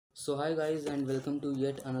So hi guys, and welcome to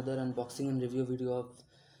yet another unboxing and review video of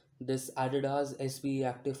this ADIDAS SP E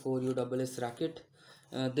Active 4U racket.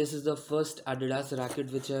 This is the first ADIDAS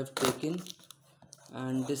racket which I have taken,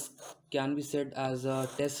 and this can be said as a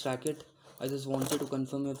test racket. I just wanted to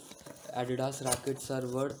confirm if ADIDAS rackets are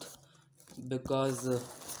worth, because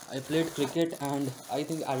I played cricket and I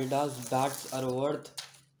think ADIDAS bats are worth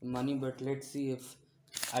money, but let's see if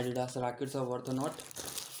ADIDAS rackets are worth or not.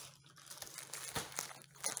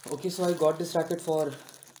 Okay, so I got this racket for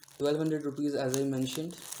 1200 rupees as I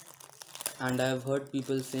mentioned, and I have heard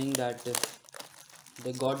people saying that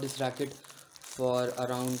they got this racket for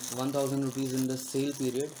around 1000 rupees in the sale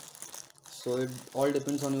period. So it all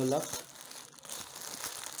depends on your luck.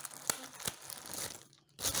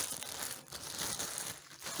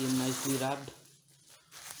 Came nicely wrapped.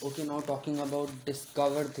 Okay, now talking about this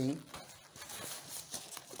cover thing,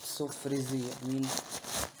 it's so frizzy. I mean,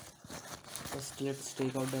 first let's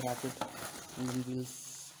take out the racket and then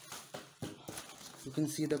you can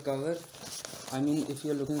see the cover. I mean, if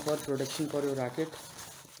you're looking for protection for your racket,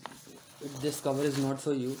 this cover is not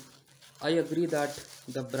for you. I agree that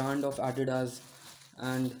the brand of Adidas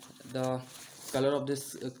and the color of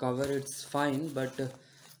this cover, it's fine, but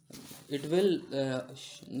it will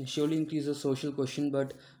surely increase the social question,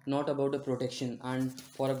 but not about the protection. And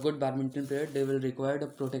for a good badminton player, they will require the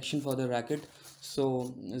protection for the racket.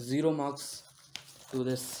 So 0 marks to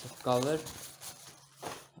this cover.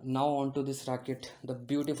 Now on to this racket, the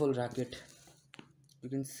beautiful racket. You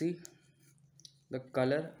can see the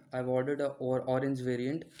color. I've ordered a orange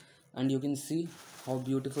variant, and you can see how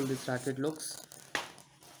beautiful this racket looks.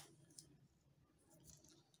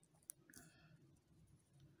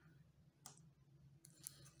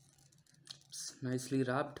 It's nicely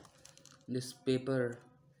wrapped. This paper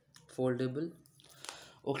foldable.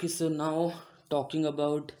 Okay, so now talking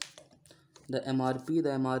about the MRP. The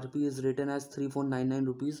MRP is written as 3499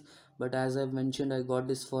 rupees, but as I've mentioned, I got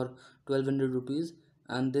this for 1200 rupees,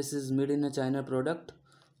 and this is made in a China product.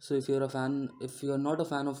 So if you're not a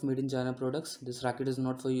fan of made in China products, this racket is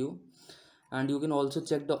not for you. And you can also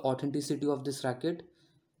check the authenticity of this racket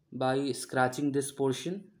by scratching this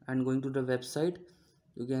portion and going to the website.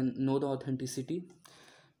 You can know the authenticity.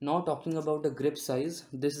 Now talking about the grip size,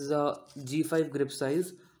 this is a G5 grip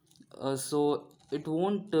size. So it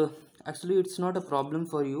won't actually, it's not a problem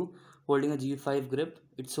for you holding a G5 grip.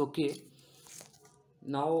 It's okay.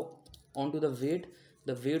 Now onto the weight.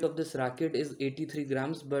 The weight of this racket is 83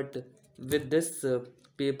 grams, but with this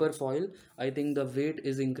paper foil, I think the weight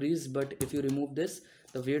is increased. But if you remove this,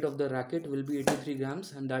 the weight of the racket will be 83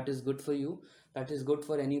 grams, and that is good for you. That is good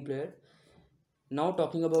for any player. Now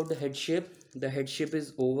talking about the head shape. The head shape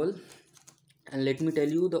is oval, and let me tell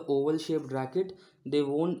you, the oval shaped racket, they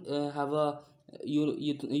won't have a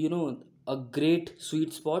you know a great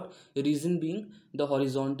sweet spot. Reason being, the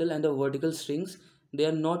horizontal and the vertical strings, they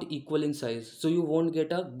are not equal in size, so you won't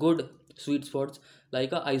get a good sweet spots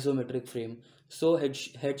like a isometric frame. So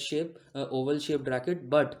head shape, oval shaped racket,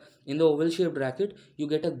 but in the oval shaped racket you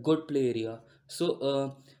get a good play area.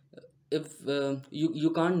 So if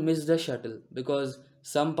you can't miss the shuttle, because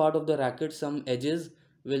some part of the racket, some edges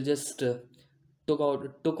will just took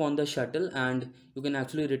on the shuttle, and you can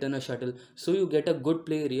actually return a shuttle. So you get a good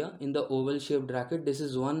play area in the oval shaped racket. This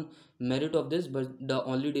is one merit of this, but the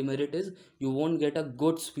only demerit is you won't get a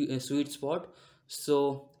good sweet spot.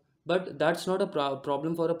 So but that's not a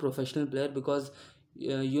problem for a professional player, because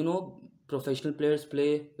professional players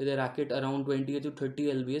play with a racket around 20 to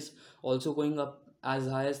 30 lbs, also going up as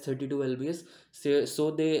high as 32 lbs.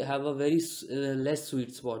 So they have a very less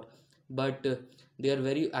sweet spot, but they are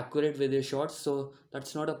very accurate with their shots, so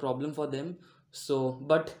that's not a problem for them. So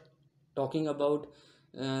but talking about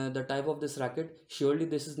the type of this racket, surely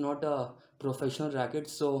this is not a professional racket,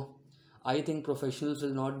 so I think professionals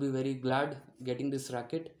will not be very glad getting this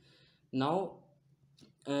racket. Now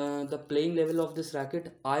the playing level of this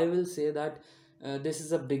racket, I will say that this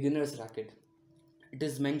is a beginner's racket. It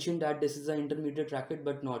is mentioned that this is an intermediate racket,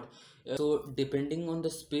 but not. So depending on the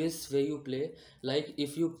space where you play, like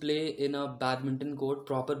if you play in a badminton court,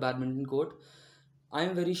 proper badminton court, I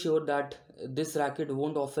am very sure that this racket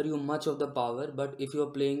won't offer you much of the power. But if you are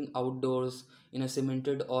playing outdoors in a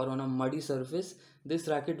cemented or on a muddy surface, this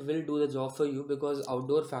racket will do the job for you, because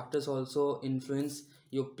outdoor factors also influence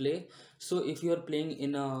your play. So if you are playing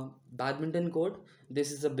in a badminton court,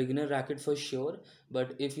 this is a beginner racket for sure.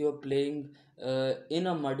 But if you are playing in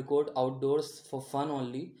a mud court outdoors for fun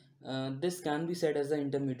only, This can be said as an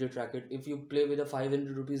intermediate racket. If you play with a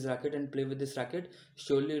 500 rupees racket and play with this racket,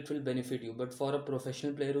 surely it will benefit you. But for a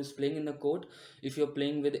professional player who's playing in the court, if you're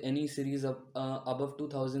playing with any series above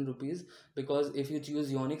 2000 rupees, because if you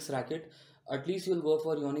choose Yonex racket, at least you'll go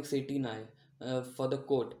for Yonex 18i for the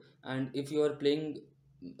court. And if you are playing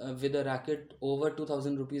with a racket over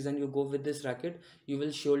 2000 rupees and you go with this racket, you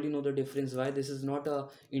will surely know the difference. Why this is not a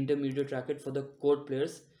intermediate racket for the court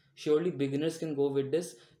players. Surely beginners can go with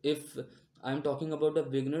this. If I'm talking about the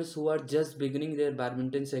beginners who are just beginning their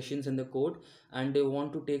badminton sessions in the court and they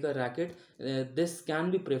want to take a racket, this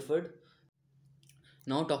can be preferred.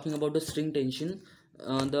 Now talking about the string tension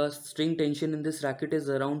in this racket is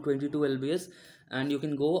around 22 lbs, and you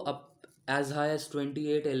can go up as high as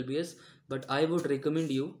 28 lbs, but I would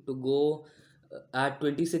recommend you to go at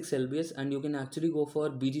 26 lbs, and you can actually go for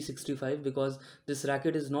BG65 because this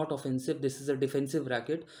racket is not offensive, this is a defensive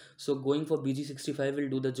racket. So going for BG65 will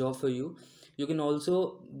do the job for you. You can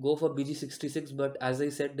also go for BG66, but as I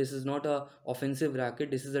said, this is not a offensive racket,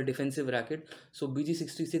 this is a defensive racket, so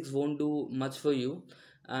BG66 won't do much for you,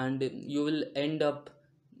 and you will end up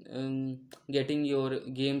getting your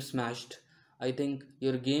game smashed. I think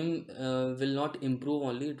your game will not improve,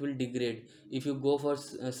 only it will degrade if you go for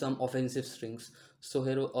some offensive strings. So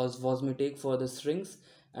here was my take for the strings.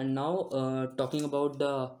 And now talking about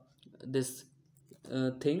this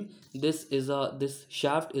thing, this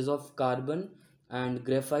shaft is of carbon and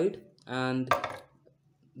graphite, and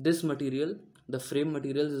this material, the frame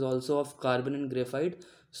material, is also of carbon and graphite,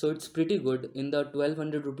 so it's pretty good. In the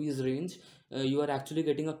 1200 rupees range, you are actually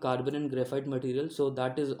getting a carbon and graphite material, so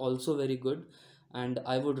that is also very good, and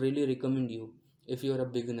I would really recommend you if you are a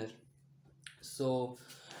beginner. So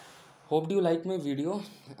hope you like my video,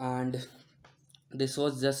 and this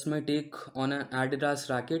was just my take on an Adidas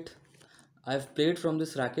racket. I've played from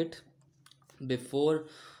this racket before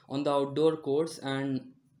on the outdoor courts, and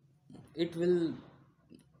it will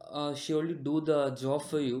surely do the job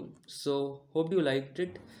for you. So hope you liked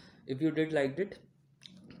it. If you did liked it,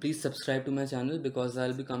 please subscribe to my channel because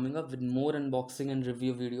I'll be coming up with more unboxing and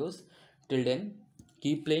review videos. Till then,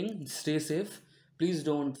 keep playing, stay safe. Please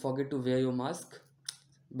don't forget to wear your mask.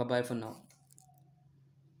 Bye bye for now.